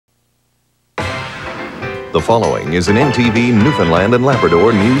The following is an NTV Newfoundland and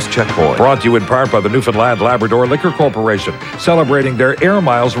Labrador news checkpoint. Brought to you in part by the Newfoundland Labrador Liquor Corporation, celebrating their Air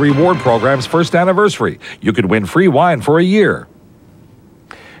Miles reward program's first anniversary. You could win free wine for a year.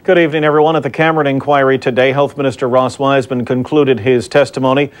 Good evening, everyone. At the Cameron inquiry today, Health Minister Ross Wiseman concluded his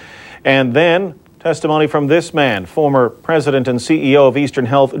testimony, and then testimony from this man, former President and CEO of Eastern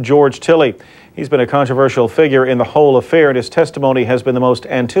Health, George Tilley. He's been a controversial figure in the whole affair, and his testimony has been the most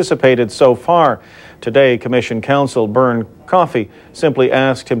anticipated so far. Today, Commission Counsel Byrne Coffey simply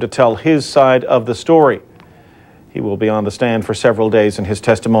asked him to tell his side of the story. He will be on the stand for several days, and his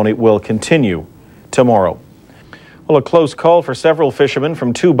testimony will continue tomorrow. Well, a close call for several fishermen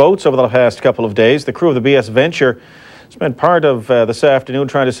from two boats over the past couple of days. The crew of the BS Venture spent part of this afternoon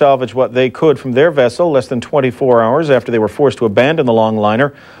trying to salvage what they could from their vessel less than 24 hours after they were forced to abandon the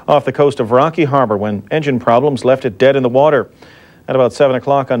longliner off the coast of Rocky Harbour when engine problems left it dead in the water. At about 7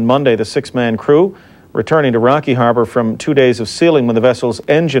 o'clock on Monday, the six-man crew returning to Rocky Harbour from 2 days of sealing when the vessel's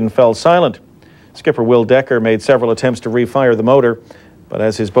engine fell silent. Skipper Will Decker made several attempts to refire the motor, but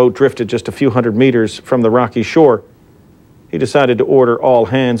as his boat drifted just a few hundred meters from the rocky shore, he decided to order all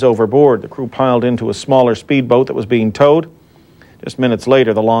hands overboard. The crew piled into a smaller speedboat that was being towed. Just minutes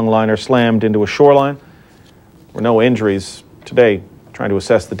later, the longliner slammed into a shoreline. There were no injuries today, trying to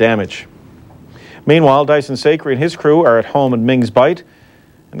assess the damage. Meanwhile, Dyson Sacre and his crew are at home in Mings Bight,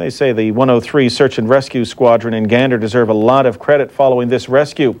 and they say the 103 Search and Rescue Squadron in Gander deserve a lot of credit following this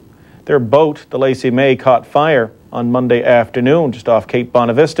rescue. Their boat, the Lacey May, caught fire on Monday afternoon just off Cape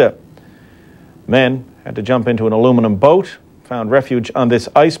Bonavista. Men had to jump into an aluminum boat, found refuge on this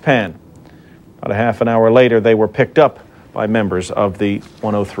ice pan. About a half an hour later, they were picked up by members of the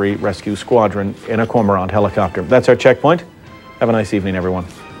 103 Rescue Squadron in a Cormorant helicopter. That's our checkpoint. Have a nice evening, everyone.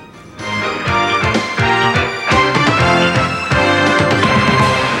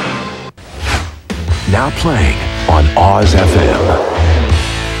 Now playing on Oz FM.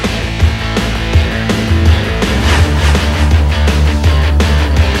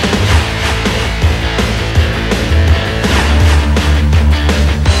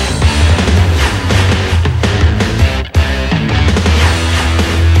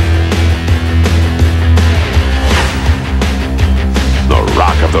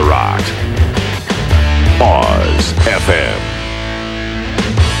 The Rock. Oz FM.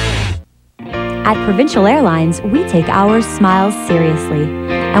 At Provincial Airlines, we take our smiles seriously,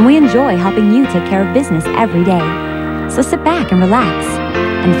 and we enjoy helping you take care of business every day. So sit back and relax,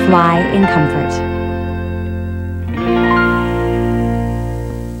 and fly in comfort.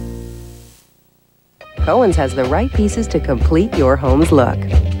 Cohen's has the right pieces to complete your home's look.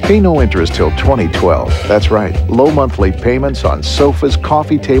 Pay no interest till 2012. That's right. Low monthly payments on sofas,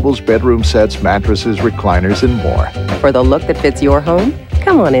 coffee tables, bedroom sets, mattresses, recliners, and more. For the look that fits your home,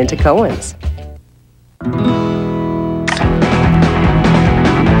 come on into Cohen's. Career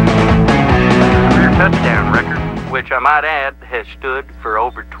touchdown record, which I might add has stood for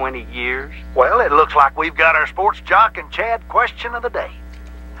over 20 years. Well, it looks like we've got our sports jock and Chad question of the day.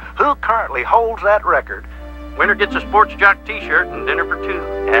 Who currently holds that record? Winner gets a Sports Jock t-shirt and dinner for two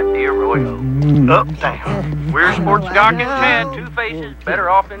at the Arroyo. Uptown. We're Sports Jock and Chad, two faces, better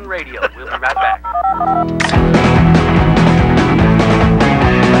off in radio. We'll be right back.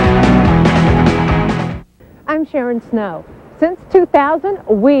 I'm Sharon Snow. Since 2000,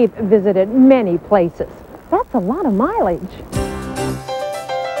 we've visited many places. That's a lot of mileage.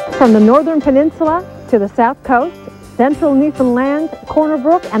 From the Northern Peninsula to the South Coast, Central Newfoundland, Corner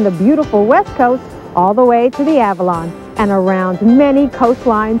Brook, and the beautiful West Coast, all the way to the Avalon and around many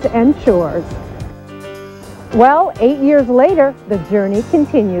coastlines and shores. Well, 8 years later, the journey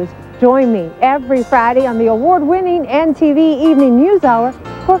continues. Join me every Friday on the award-winning NTV Evening News Hour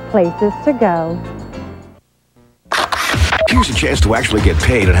for Places to Go. Here's a chance to actually get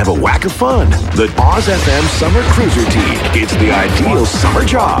paid and have a whack of fun. The Oz FM Summer Cruiser Team. It's the ideal summer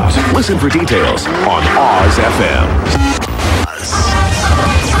job. Listen for details on Oz FM.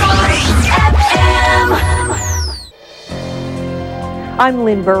 I'm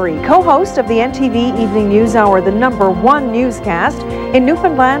Lynn Burry, co-host of the NTV Evening News Hour, the #1 newscast in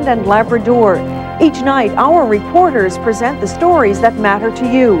Newfoundland and Labrador. Each night, our reporters present the stories that matter to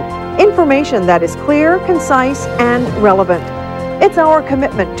you. Information that is clear, concise, and relevant. It's our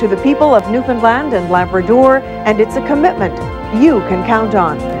commitment to the people of Newfoundland and Labrador, and it's a commitment you can count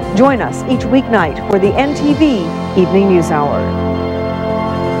on. Join us each weeknight for the NTV Evening News Hour.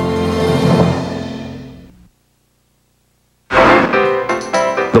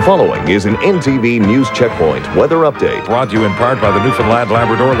 The following is an NTV News Checkpoint weather update. Brought to you in part by the Newfoundland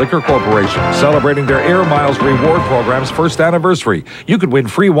Labrador Liquor Corporation, celebrating their Air Miles reward program's first anniversary. You could win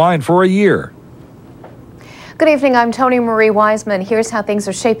free wine for a year. Good evening, I'm Tony Marie Wiseman. Here's how things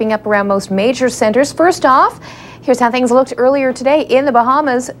are shaping up around most major centers. First off, here's how things looked earlier today in the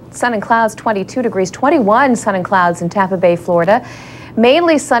Bahamas. Sun and clouds, 22 degrees, 21 sun and clouds in Tampa Bay, Florida.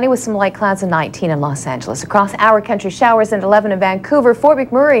 Mainly sunny with some light clouds and 19 in Los Angeles. Across our country, showers and 11 in Vancouver. Fort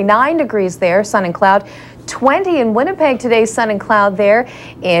McMurray, 9 degrees there, sun and cloud. 20 in Winnipeg today, sun and cloud there.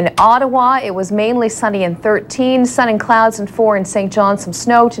 In Ottawa, it was mainly sunny and 13. Sun and clouds and 4 in St. John. Some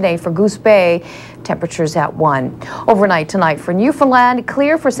snow today for Goose Bay. Temperatures at 1. Overnight tonight for Newfoundland,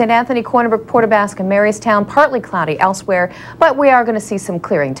 clear for St. Anthony, Corner Brook, Port aux Basques, and Marystown. Partly cloudy elsewhere, but we are going to see some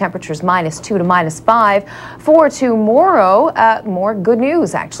clearing. Temperatures -2 to -5. For tomorrow, more good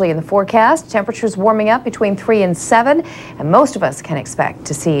news actually in the forecast. Temperatures warming up between 3 and 7, and most of us can expect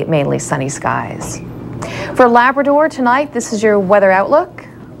to see mainly sunny skies. For Labrador tonight, this is your weather outlook.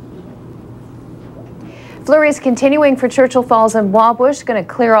 Flurries continuing for Churchill Falls and Wabush. Going to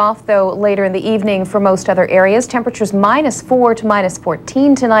clear off, though, later in the evening for most other areas. Temperatures -4 to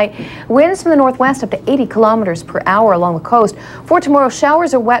 -14 tonight. Winds from the northwest up to 80 kilometers per hour along the coast. For tomorrow,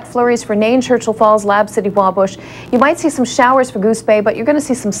 showers or wet flurries for Nain, Churchill Falls, Lab City, Wabush. You might see some showers for Goose Bay, but you're going to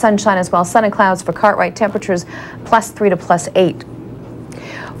see some sunshine as well. Sun and clouds for Cartwright. Temperatures +3 to +8.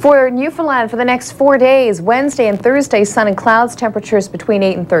 For Newfoundland for the next 4 days, Wednesday and Thursday, sun and clouds, temperatures between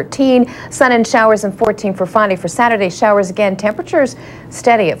 8 and 13. Sun and showers and 14 for Friday. For Saturday, showers again, temperatures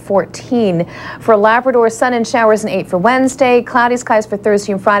steady at 14. For Labrador, sun and showers and 8 for Wednesday. Cloudy skies for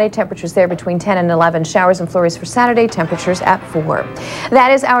Thursday and Friday, temperatures there between 10 and 11. Showers and flurries for Saturday, temperatures at 4. That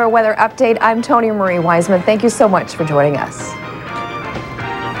is our weather update. I'm Tony Marie Wiseman. Thank you so much for joining us.